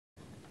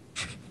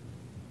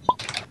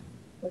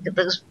Look at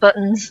those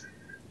buttons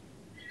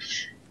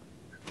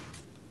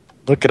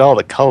Look at all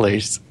the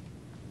colors.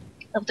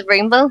 of the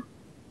rainbow.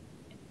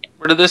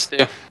 What did this do?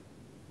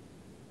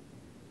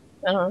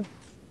 I don't know.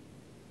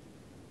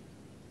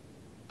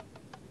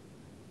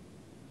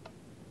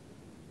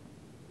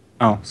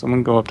 Oh,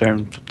 someone go up there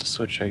and flip the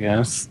switch, I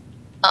guess.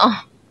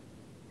 Oh,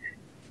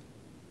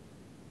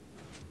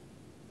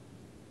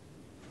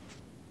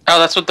 Oh,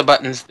 that's what the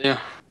buttons do.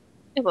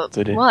 yeah, but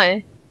So did-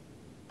 why?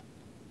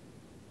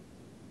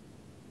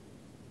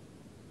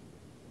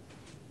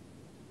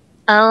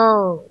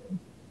 Oh,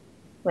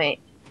 wait.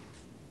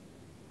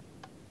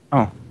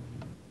 Oh,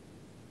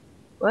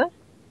 What?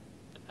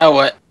 Oh,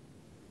 what?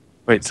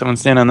 wait, someone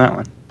stand on that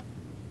one.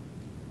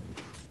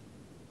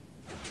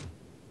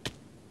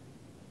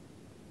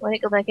 Why did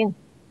it go back in?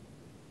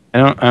 I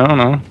don't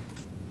know.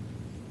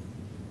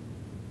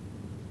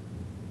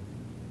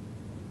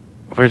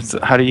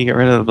 How do you get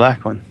rid of the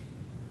black one?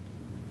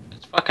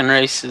 It's fucking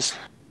racist.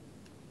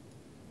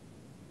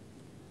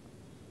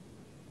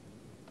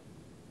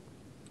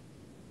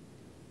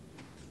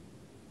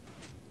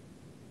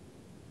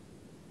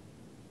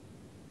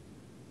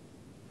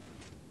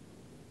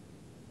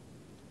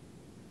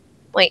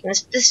 Wait,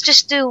 let's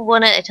just do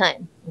one at a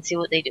time and see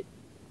what they do.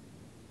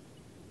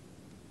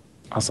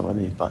 Also, what are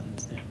these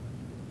buttons do?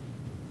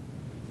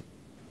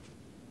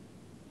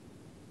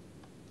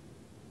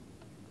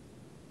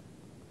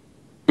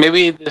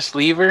 Maybe this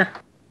lever.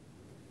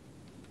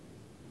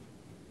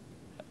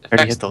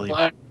 Already affects hit the lever.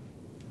 black.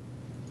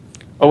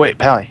 Oh wait,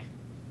 Pally,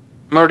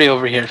 I'm already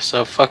over here,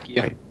 so fuck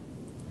you. Wait.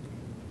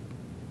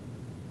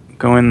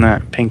 Go in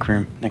that pink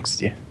room next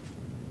to you.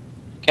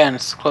 Again,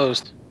 it's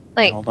closed.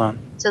 Wait, Hold on.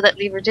 so that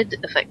lever did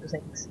affect the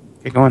things.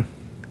 Get going.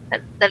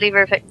 That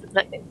lever affected the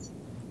black things.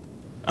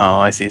 Oh,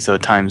 I see. So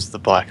it times the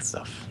black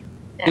stuff.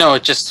 Yeah. No,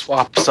 it just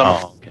swaps them.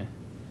 Oh, okay.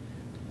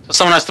 So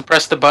someone has to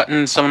press the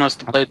button, someone has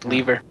to play with the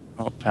lever.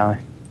 Oh, Pally.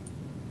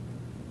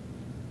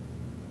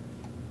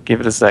 Give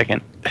it a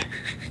second.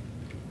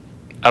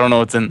 I don't know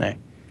what's in there.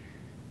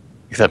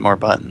 Except more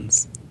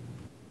buttons.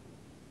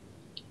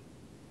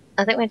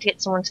 I think we have to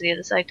get someone to the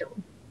other side, don't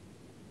we?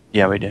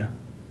 Yeah, we do.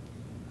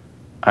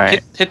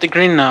 Alright. Hit the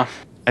green now.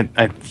 I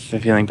have a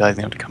feeling Pally's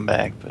gonna have to come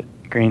back, but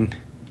green.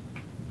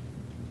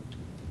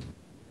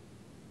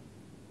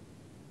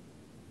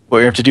 What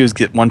we have to do is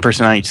get one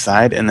person on each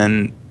side, and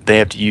then they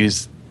have to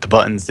use the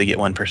buttons to get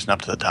one person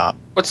up to the top.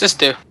 What's this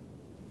do?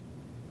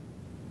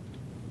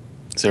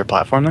 Is there a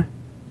platform there?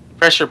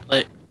 Pressure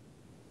plate.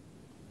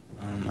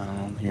 I don't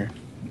know. Here.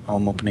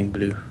 I'm opening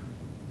blue.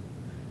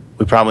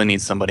 We probably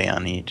need somebody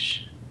on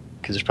each,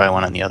 because there's probably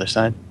one on the other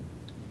side.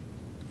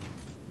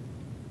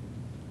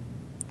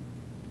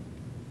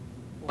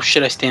 Or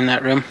should I stay in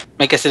that room?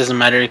 I guess it doesn't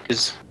matter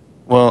because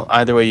Well,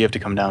 either way, you have to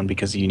come down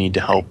because you need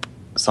to help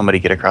somebody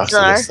get across to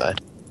this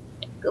side.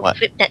 Go What?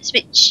 flip that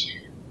switch.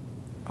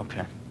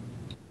 Okay.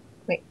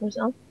 Wait, who's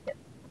on? Yeah.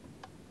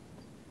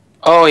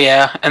 oh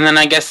yeah, and then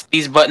I guess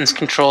these buttons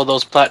control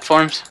those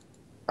platforms.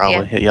 Probably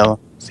Yeah. hit yellow.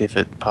 See if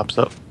it pops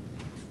up.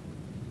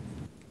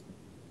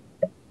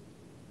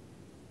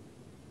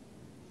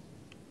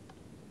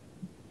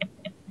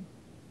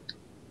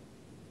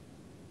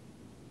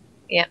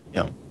 Yeah.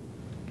 Yep.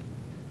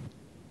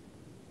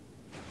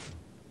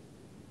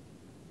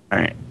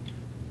 Alright.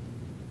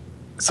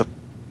 So,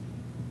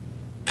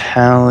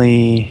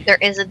 Pally... There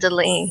is a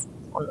delay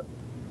on the.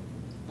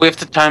 We have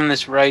to time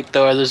this right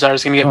though, or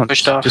Lazar's gonna get No,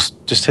 pushed off.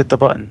 Just hit the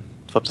button.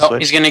 Flip the Oh,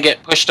 switch. he's gonna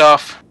get pushed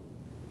off.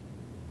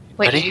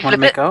 Wait, Ready? did you Wanna flip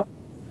make it? out?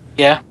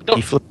 Yeah. He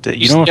Don't- flipped it.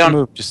 You You don't have don't- to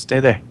move. Just stay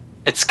there.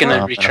 It's gonna Oh,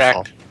 then I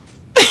retract.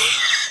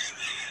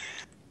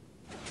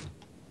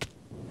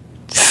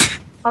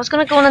 I was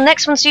gonna go on the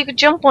next one so you could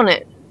jump on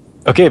it.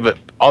 Okay, but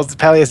all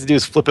Pally has to do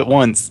is flip it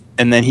once,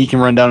 and then he can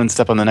run down and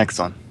step on the next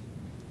one.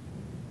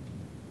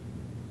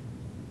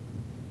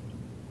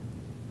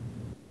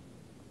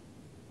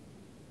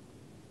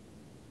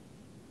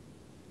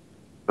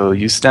 So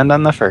you stand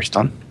on the first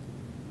one.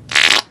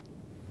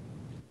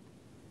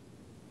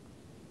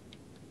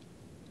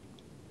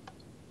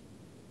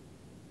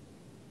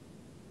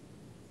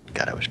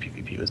 God, I wish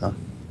PvP was on.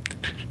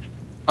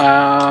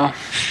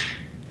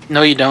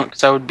 No, you don't,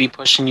 because I would be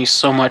pushing you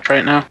so much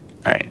right now.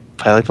 Alright,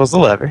 Pally pulls the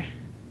lever.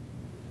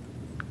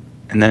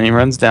 And then he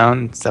runs down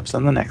and steps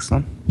on the next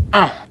one.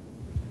 Oh,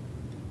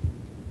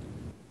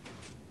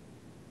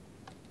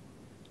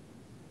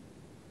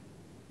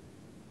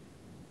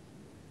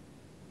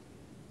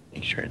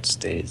 Make sure it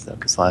stays though,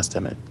 because last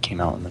time it came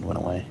out and then went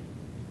away.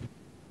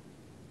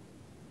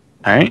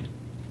 Alright.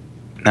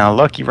 Now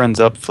Lucky runs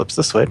up, flips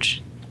the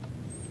switch.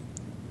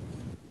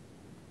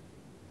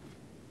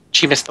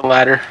 she missed the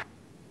ladder.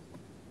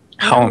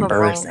 How I'm on the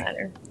wrong embarrassing.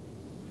 ladder.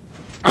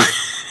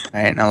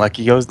 Alright, now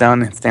Lucky goes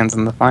down and stands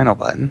on the final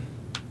button.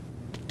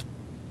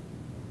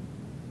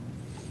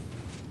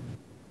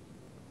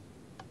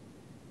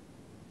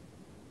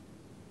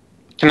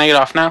 Can I get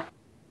off now?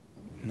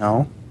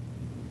 No.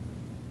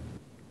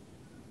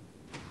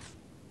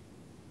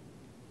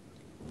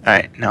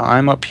 Alright, now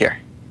I'm up here.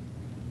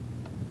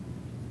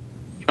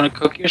 You want a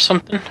cookie or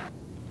something?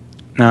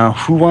 Now,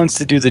 who wants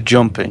to do the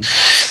jumping?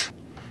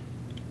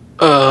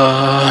 Do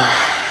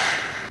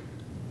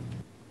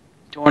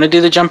you want to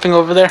do the jumping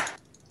over there?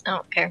 I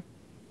don't care.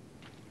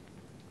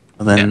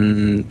 Well,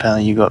 then,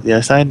 Pally, you go up the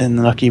other side,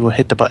 and Lucky will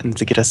hit the button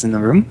to get us in the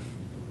room.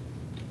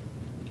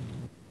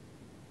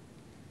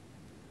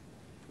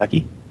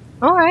 Lucky?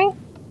 Alright.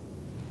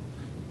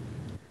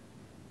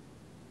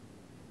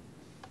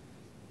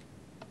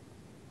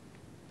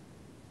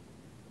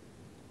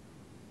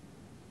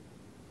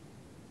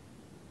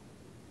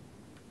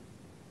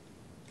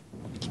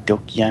 Okie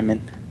dokie, I'm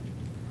in.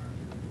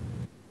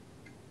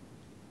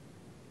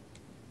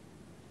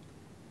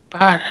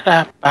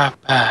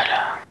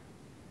 Ba-da-da-ba-ba-da.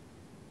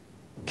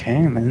 Okay,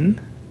 I'm in.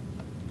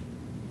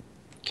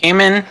 Came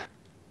in.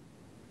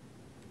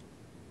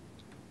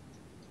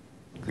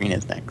 Green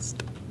is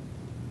next.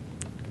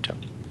 Good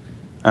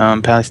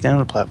job. Pally, stand on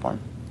the platform.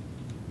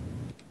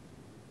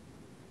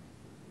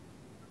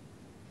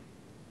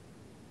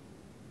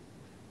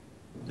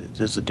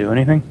 Does it do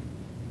anything?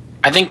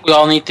 I think we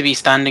all need to be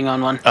standing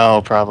on one.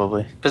 Oh,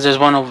 probably. Because there's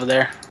one over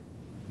there.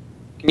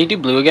 Can you do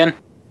blue again?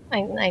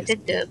 I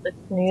did do it, but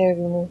neither of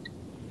you moved.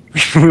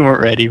 We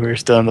weren't ready. We were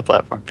still on the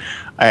platform.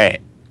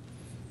 Alright.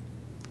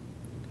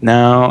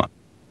 Now,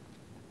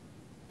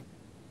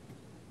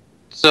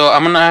 So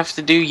I'm going to have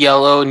to do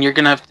yellow, and you're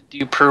going to have to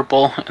do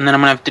purple, and then I'm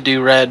going to have to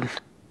do red.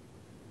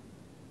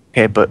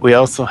 okay, but we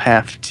also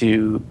have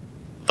to...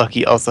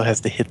 Lucky also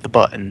has to hit the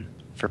button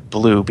for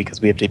blue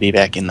because we have to be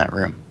back in that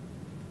room.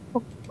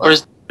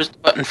 Where's the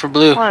button for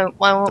blue?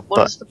 What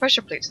does the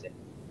pressure plate do?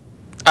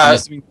 I'm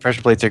assuming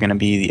pressure plates are going to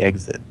be the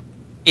exit.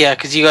 Yeah,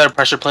 because you got a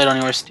pressure plate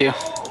on yours too.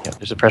 Yeah,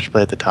 there's a pressure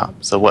plate at the top.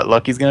 So what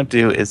Lucky's going to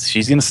do is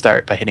she's going to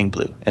start by hitting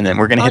blue. And then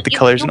we're going to hit the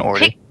colors in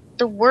order. Pick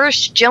the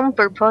worst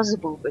jumper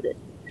possible with it.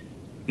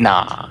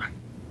 Nah.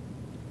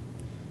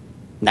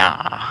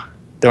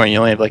 Don't worry, you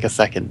only have like a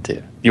second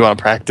to. You want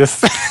to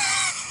practice?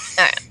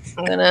 Alright,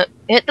 I'm gonna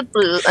hit the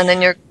blue, and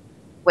then you're...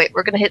 Wait,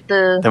 we're gonna hit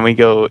the... Then we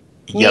go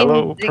Me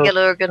yellow. and the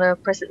yellow are gonna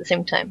press at the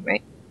same time,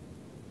 right?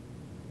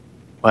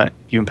 What?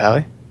 You and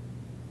Pally?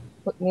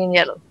 Me and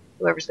yellow.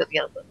 Whoever's got the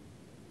yellow button.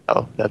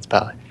 Oh, that's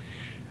Pally.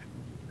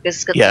 Because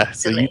it's got Yeah, the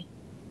so delay.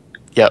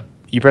 Yep.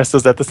 You press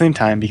those at the same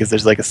time because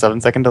there's like a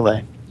 7-second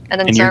delay.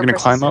 And then and you're Sarah gonna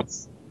climb up.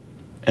 presses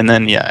And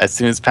then, yeah, as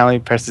soon as Pally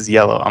presses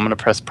yellow, I'm going to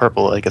press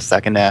purple like a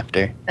second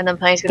after. it, and then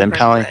Pally's gonna Then press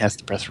Pally red. has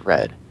to press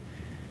red.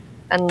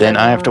 And Then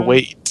I have to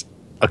wait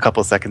a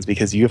couple seconds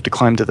because you have to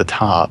climb to the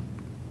top.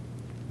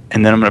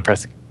 And then I'm going to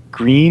press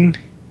green.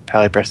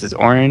 Pally presses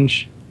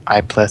orange. I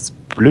press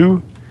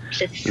blue.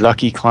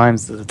 Lucky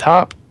climbs to the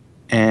top.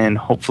 And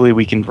hopefully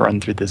we can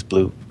run through this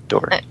blue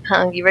door.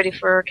 Alright, you ready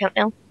for a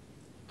countdown?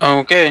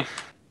 Okay.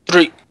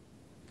 3,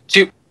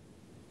 2,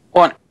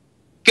 1,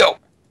 go!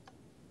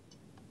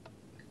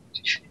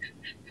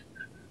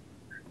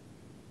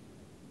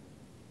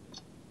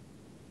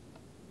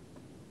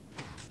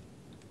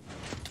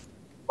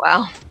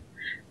 Wow.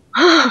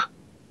 I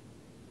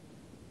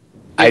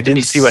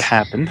didn't see what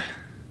happened.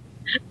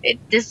 It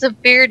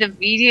disappeared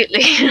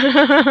immediately.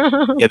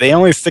 Yeah, they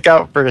only stick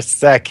out for a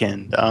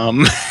second.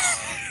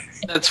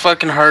 That's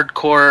fucking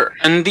hardcore.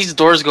 And these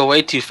doors go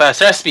way too fast.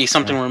 There has to be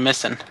something we're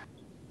missing.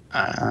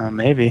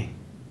 Maybe.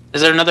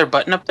 Is there another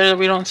button up there that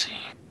we don't see?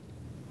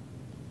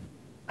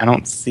 I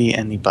don't see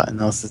any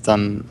button else. It's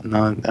on.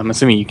 No, I'm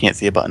assuming you can't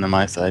see a button on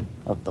my side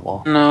of the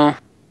wall. No.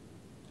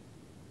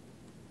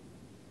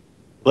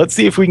 Let's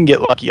see if we can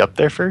get Lucky up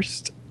there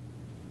first.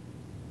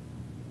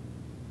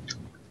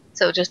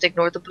 So just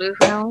ignore the blue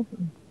for now?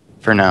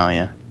 For now,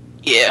 yeah.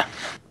 Yeah.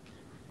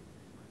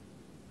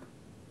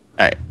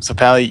 Alright, so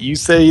Pally, you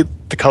say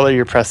the color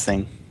you're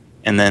pressing,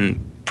 and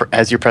then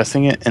as you're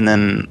pressing it, and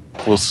then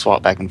we'll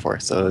swap back and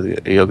forth. So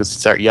you'll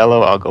start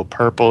yellow, I'll go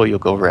purple, you'll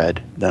go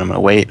red. Then I'm going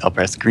to wait, I'll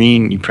press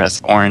green, you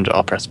press orange,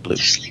 I'll press blue.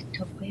 There's like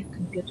no way of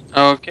computer.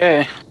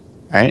 Okay.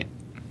 Alright?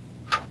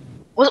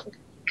 Well,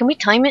 can we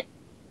time it?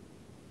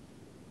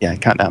 Yeah,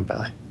 count down,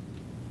 Pally.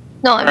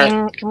 No, I Alright.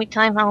 mean, can we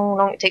time how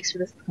long it takes for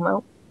this to come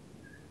out?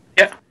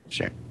 Yeah.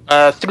 Sure.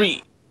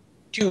 3,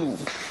 2,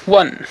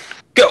 1,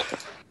 go!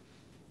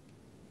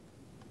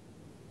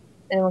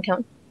 Anyone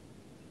count?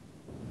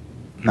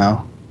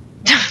 No.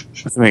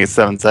 Let's make it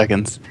 7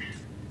 seconds.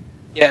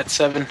 Yeah, it's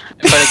 7.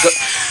 But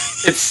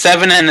it's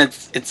 7 and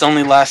it's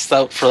only lasts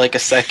out for like a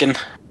second.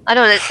 I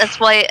know, that's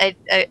why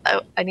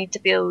I need to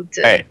be able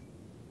to... Alright,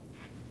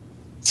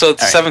 So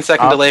it's a Alright,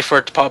 7-second delay for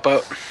it to pop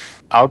out.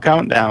 I'll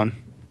count down.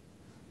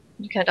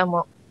 You count down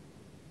what?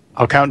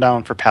 I'll count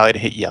down for Pally to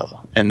hit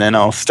yellow, and then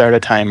I'll start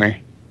a timer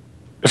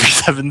for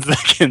 7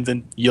 seconds,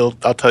 and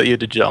I'll tell you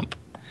to jump.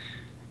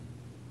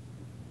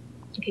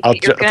 Okay, I'll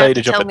you're gonna tell you have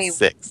to jump tell at me...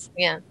 6.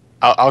 Yeah,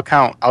 I'll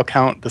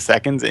count the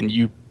seconds, and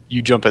you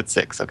jump at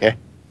 6. Okay.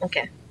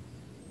 okay.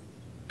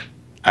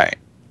 All right.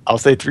 I'll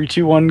say 3,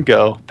 2, 1,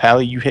 go.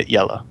 Pally, you hit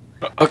yellow,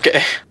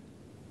 Okay.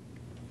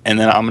 and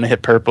then I'm gonna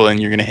hit purple, and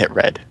you're gonna hit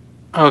red.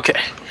 Okay.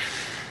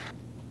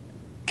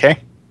 Okay.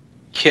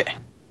 Okay.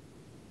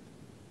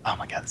 Oh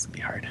my god, this would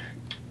be hard.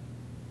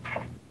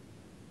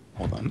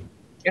 Hold on.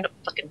 You're not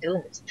fucking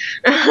doing this.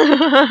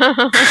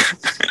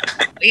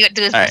 We gotta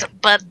do this All with right. some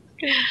bud.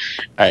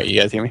 Alright, you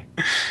guys hear me?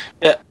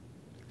 Yeah.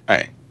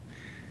 Alright.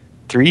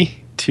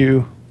 3,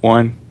 2,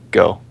 1,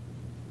 go.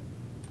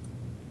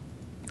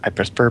 I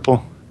press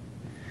purple.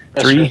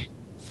 Press 3, red.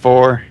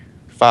 4,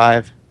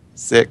 5,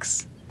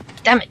 6.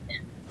 Damn it.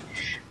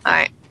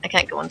 Alright, I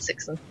can't go on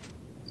 6 then.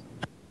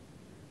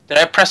 Did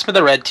I press with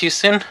the red too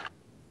soon?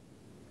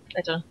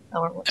 I don't know. I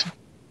won't watch it.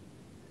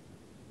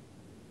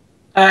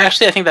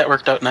 Actually, I think that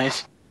worked out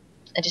nice.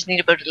 I just need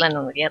a boat to land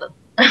on the yellow.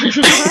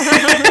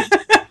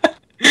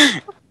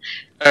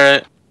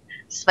 Alright.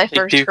 This is my Take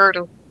first 2.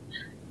 hurdle.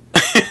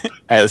 Alright,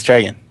 let's try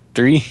again.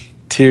 3,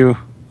 2,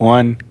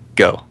 1,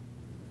 go.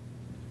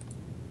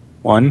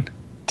 1,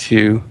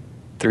 2,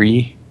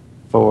 3,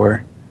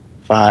 4,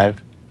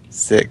 5,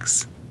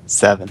 6,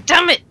 7.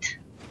 Damn it!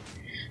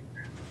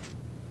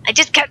 I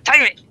just can't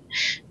time it.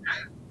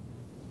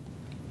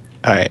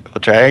 Alright, we'll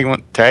try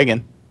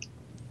again.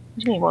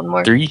 Give me one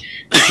more. 3,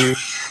 2,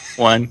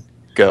 1,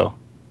 go.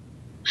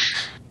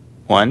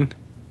 1,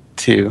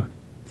 2,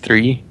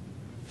 3,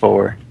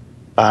 4,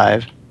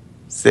 5,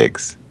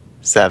 6,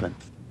 7.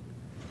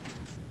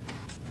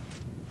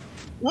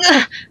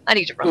 I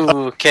need to run.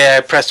 Ooh, okay,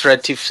 I pressed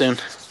red too soon.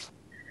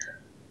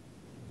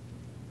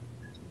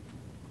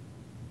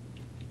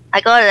 I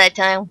got it that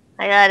time.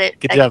 I got it.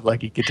 Good job,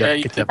 Lucky. Good job. Yeah,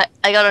 you Good job.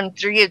 I got on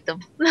 3 of them.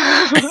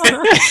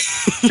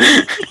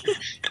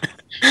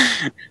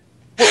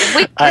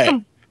 Well,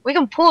 we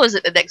can pause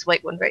at the next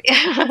white one, right?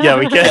 Yeah,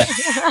 we can.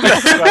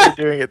 That's why we're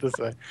doing it this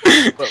way.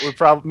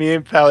 But me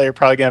and Pally are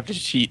probably gonna have to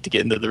cheat to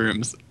get into the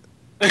rooms.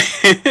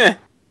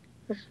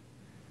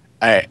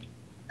 Alright.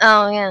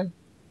 Oh, yeah.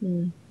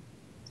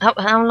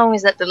 How long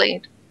is that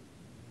delayed?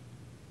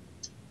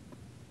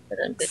 I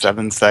don't bitch.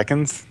 7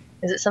 seconds.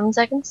 Is it 7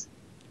 seconds?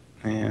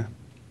 Yeah.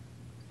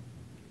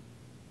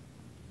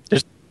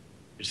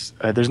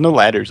 There's no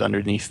ladders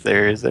underneath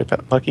there, is there,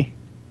 Lucky?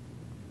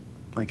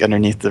 Like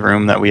underneath the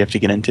room that we have to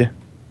get into?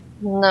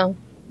 No.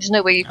 There's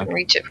no way you can Okay.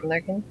 reach it from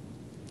there, can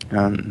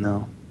you?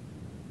 No.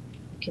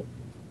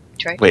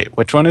 Try. Wait,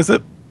 which one is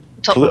it?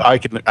 Top Blue.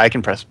 one. I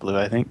can press blue,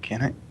 I think,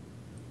 can I?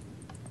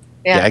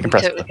 Yeah, I can you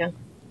press totally blue. can.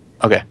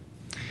 Okay.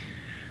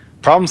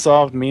 Problem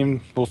solved.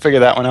 We'll figure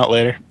that one out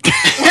later.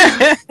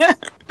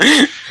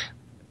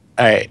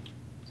 Alright.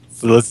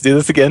 So let's do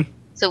this again.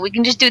 So we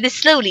can just do this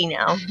slowly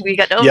now. We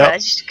got no Yep.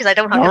 rush because I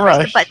don't have No to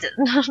rush. press the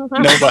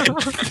button. No button.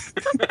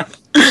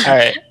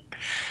 Alright.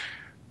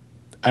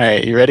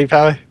 Alright, you ready,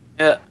 Pally?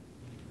 Yeah.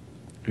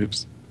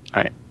 Oops.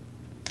 Alright.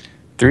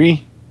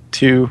 3,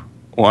 2,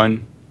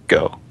 1,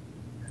 go.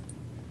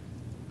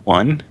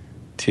 1,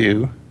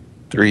 2,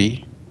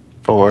 3,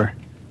 4,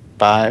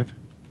 5,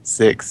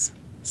 6,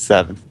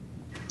 7.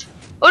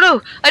 Oh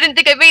no! I didn't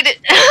think I made it!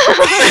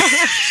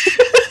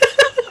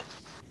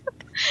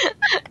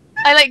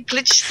 I like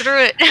glitched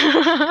through it.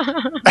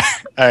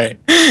 Alright.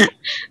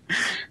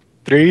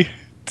 3,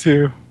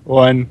 2,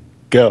 1,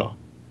 go.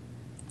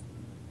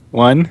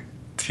 1,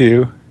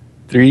 2,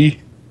 3,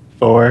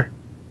 4,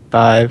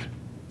 5,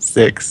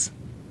 6,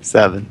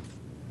 7.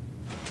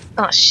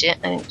 Oh shit,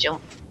 I didn't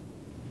jump.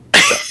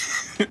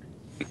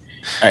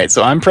 Alright,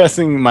 so I'm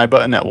pressing my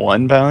button at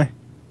 1, Pally.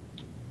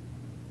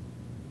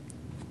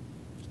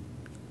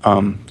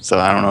 So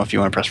I don't know if you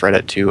want to press right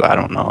at 2. I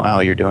don't know how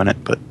you're doing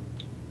it, but...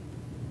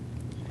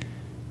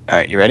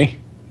 Alright, you ready?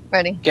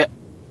 Ready?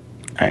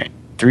 Alright,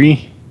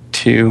 3,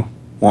 2,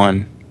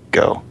 1,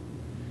 go.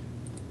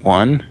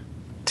 1,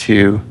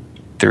 2,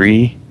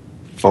 3,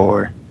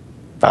 4,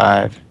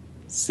 5,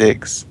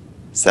 6,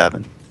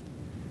 7.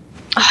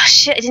 Oh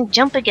shit, I didn't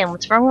jump again.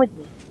 What's wrong with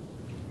me?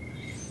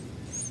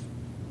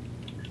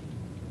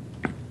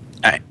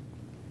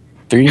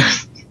 3,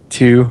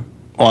 2,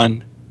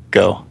 1,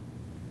 go.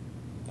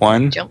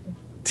 1, Jump.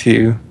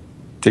 2,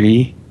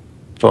 3,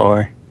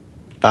 4,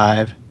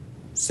 5,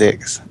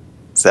 6,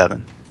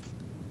 7.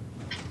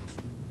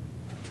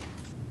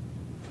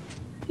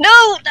 No!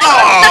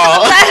 I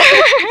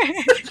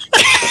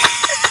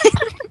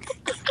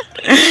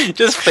ladder!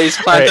 Just face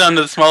planted Right. on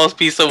the smallest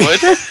piece of wood.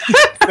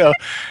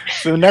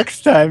 So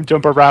next time,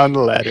 jump around the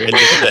ladder and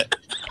this is it.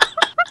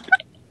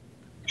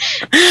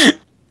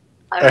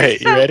 I was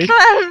Alright, so you ready?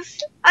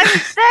 close! I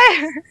was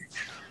there!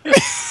 Do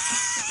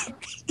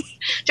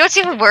you know what's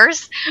even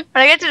worse?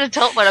 When I get to the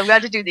top one, I'm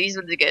going to do these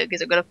ones again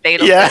because I'm going to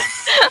fail. Yeah.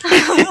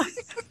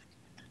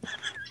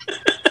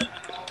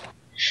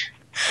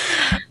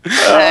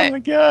 Oh Alright. my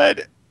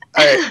god.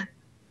 Alright.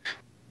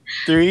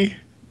 3,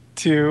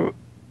 2,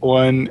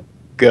 1,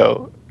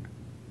 go.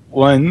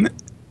 1,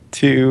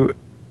 2,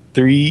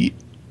 3,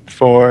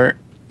 4,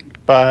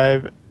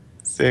 5,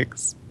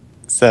 6,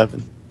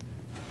 7.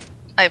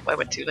 I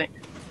went too late.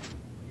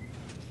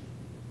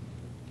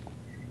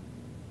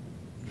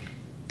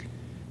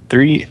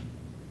 3,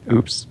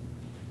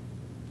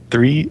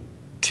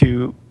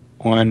 2,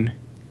 1,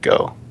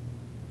 go.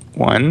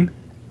 1,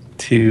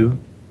 2,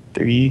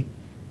 3,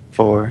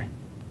 4,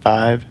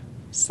 5,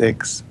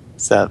 6,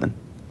 7.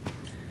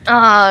 Oh,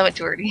 I went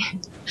too early.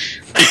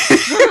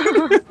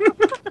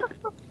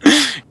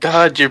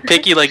 God, you're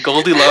picky like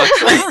Goldilocks.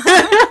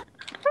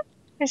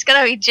 It's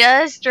gonna be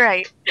just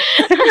right.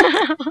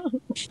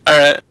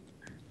 Alright.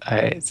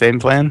 Alright, same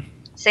plan?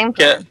 Same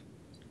plan.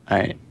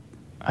 Alright.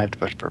 I have to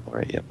push purple,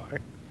 right? Yep,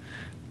 alright.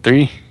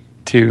 3,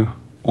 2,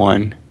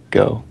 1,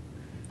 go.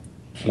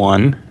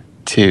 1,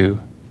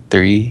 2,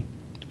 3,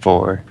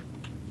 4,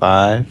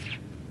 5,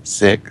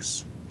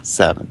 6,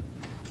 7.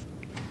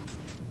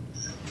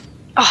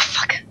 Oh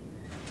fuck.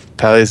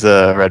 Pally's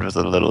red was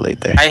a little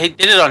late there. I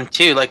did it on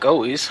 2, like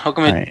always. How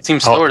come it Alright.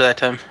 seems slower that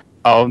time?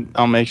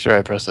 I'll make sure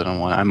I press it on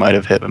 1. I might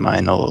have hit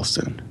mine a little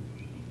soon.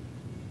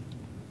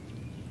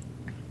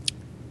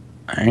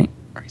 Alright,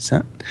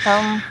 reset.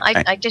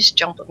 I just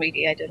jumped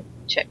immediately. I didn't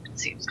check to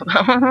see what's coming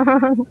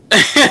on.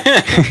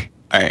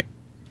 Alright.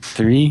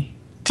 3,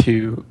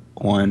 2,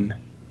 1,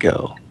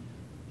 go.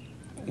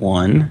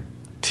 1,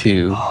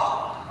 2,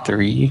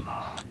 3,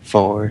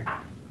 4,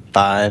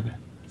 5,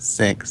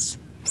 6,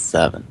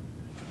 7.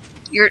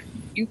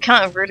 You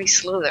counted really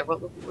slow there.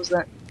 What was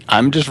that?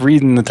 I'm just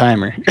reading the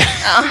timer.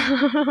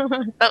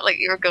 Felt like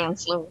you were going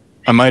slow.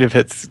 I might have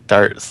hit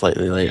start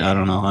slightly late. I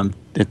don't know.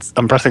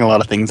 I'm pressing a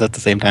lot of things at the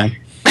same time.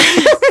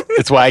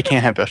 It's why I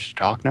can't have push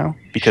talk now,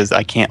 because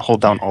I can't hold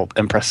down Alt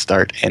and press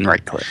start and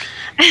right click.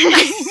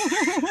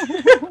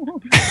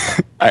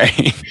 Alright.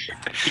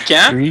 You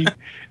can't? 3,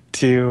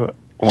 2,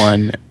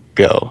 1,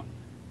 go.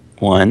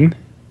 1,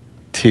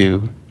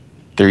 2,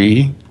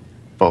 3,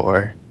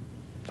 4,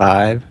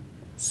 5,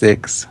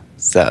 6,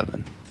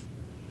 7.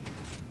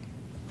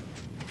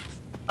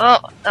 Oh,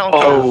 that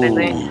one came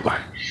busy. Oh,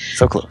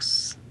 so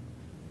close.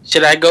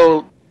 Should I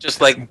go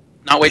just like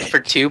not wait for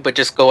 2, but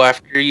just go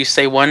after you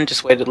say 1?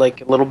 Just wait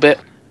like a little bit,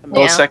 a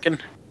millisecond.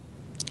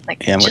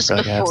 Like Yeah, just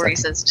like a half before he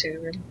second. says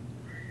 2.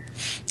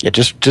 Yeah,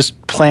 just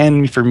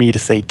plan for me to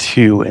say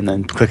 2 and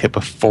then click it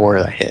before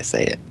I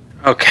say it.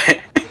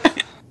 Okay.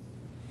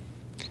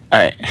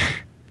 Alright.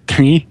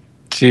 3,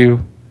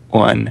 2,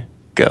 1,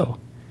 go.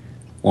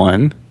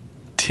 1,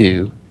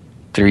 2,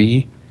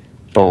 3,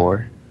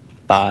 4,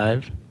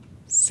 5,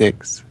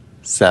 6,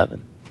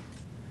 7.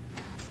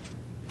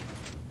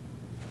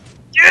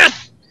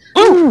 Yes!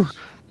 Woo!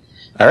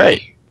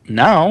 Alright,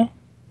 now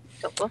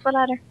Go up a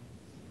ladder.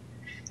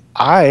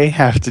 I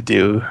have to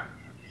do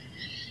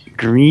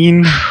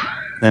green,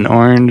 then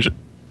orange,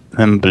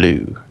 then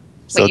blue.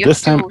 So Wait, you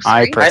this have to time do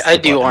I three? press I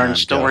the do button orange.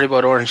 and Don't go. worry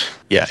about orange.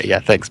 Yeah,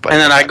 thanks, buddy.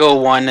 And then I go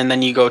 1, and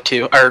then you go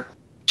 2, or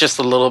just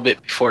a little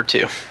bit before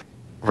 2.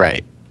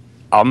 Right.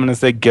 I'm gonna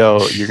say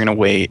go, you're gonna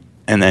wait,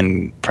 and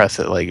then press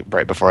it like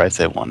right before I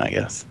say 1, I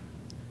guess.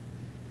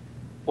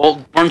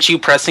 Well, weren't you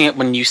pressing it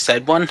when you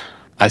said 1?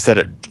 I said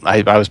it,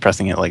 I was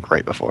pressing it like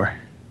right before.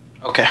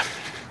 Okay.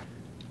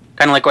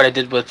 Kind of like what I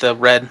did with the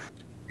red.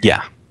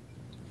 Yeah.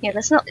 Yeah,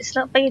 it's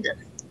not beta.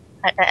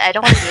 I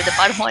don't want to do the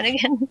bottom one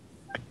again.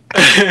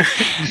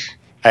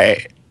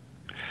 Alright.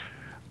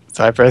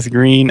 So I press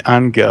green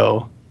on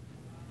go,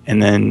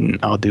 and then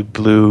I'll do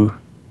blue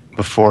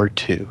before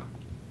 2.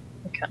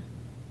 Okay.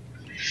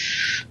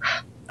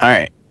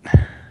 Alright.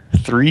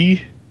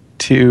 3,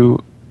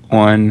 2,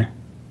 1,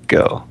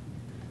 go.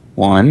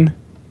 1,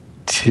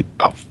 2.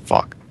 Oh,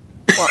 fuck.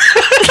 What?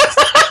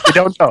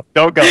 Don't go.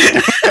 Don't go.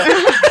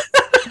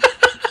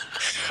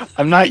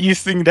 I'm not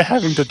used to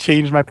having to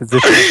change my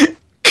position.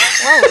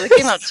 Whoa, it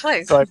came out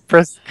twice. So I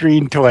pressed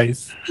green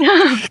twice.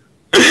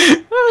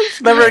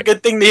 It's never a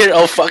good thing to hear.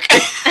 Oh, fuck.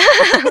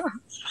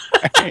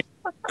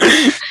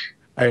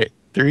 Alright.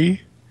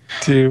 3,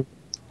 2,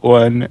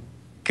 1,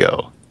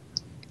 go.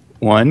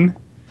 1,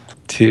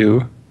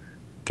 2,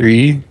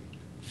 3,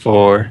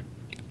 4,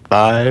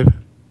 5,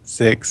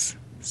 6,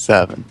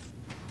 7.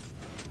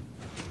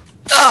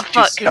 Oh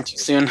fuck! Too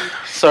soon.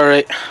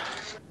 Sorry.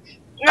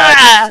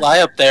 Ah! Fly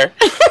up there.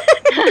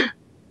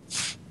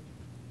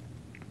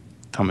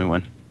 Tell me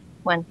when.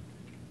 When?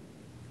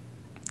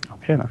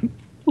 Okay then.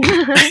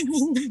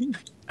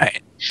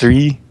 Alright.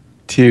 3,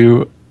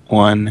 2,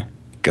 1,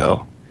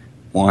 go.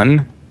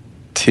 1,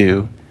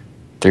 2,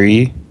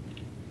 3,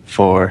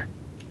 4,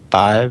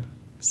 5,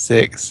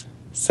 6,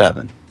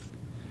 7.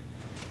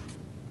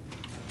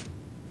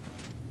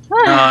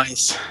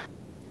 Nice.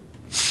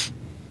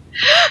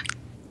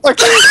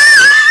 Okay.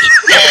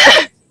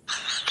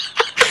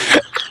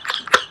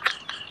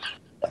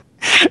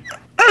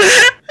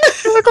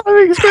 Look like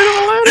we straight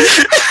on a ladder.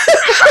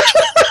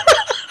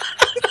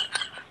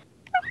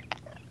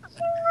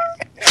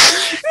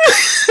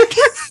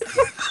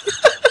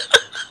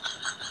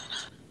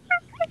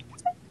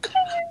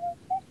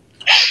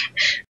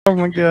 Oh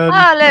my god.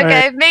 Oh look,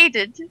 Alright. I made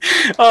it.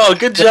 Oh,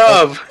 good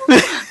job.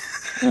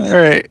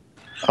 Alright.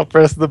 I'll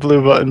press the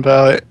blue button,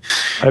 Palette.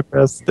 I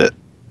pressed it.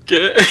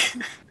 Good.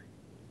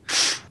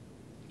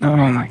 Oh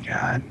my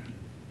god.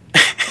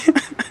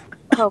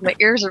 Oh, my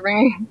ears are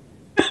ringing.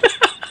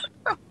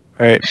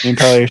 Alright, me and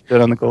Palette are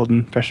stood on the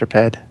golden pressure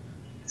pad.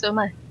 So am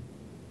I.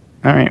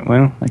 Alright,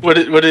 well, I What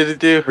did it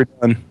do? we're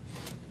done.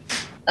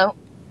 Oh.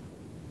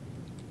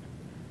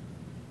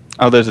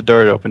 Oh, there's a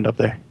door that opened up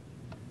there.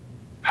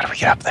 How do we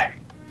get up there?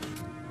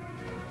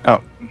 Oh,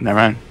 never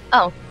mind.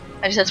 Oh,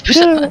 I just had to push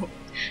the button.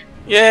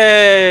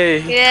 Yay!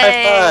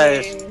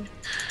 Yay!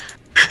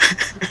 High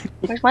five.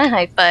 Where's my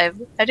high five?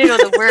 I did all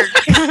the work.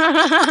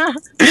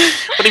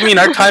 What do you mean?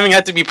 Our timing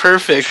had to be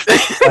perfect.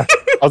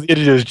 All you had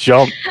to do is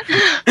jump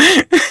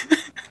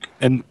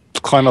and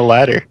climb a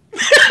ladder.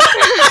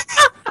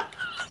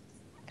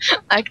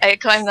 I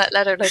climbed that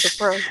ladder like a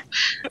pro.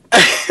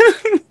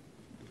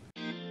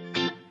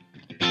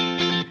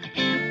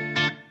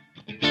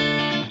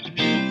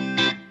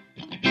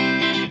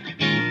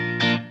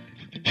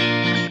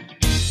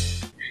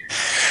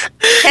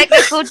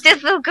 Technical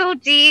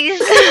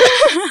difficulties.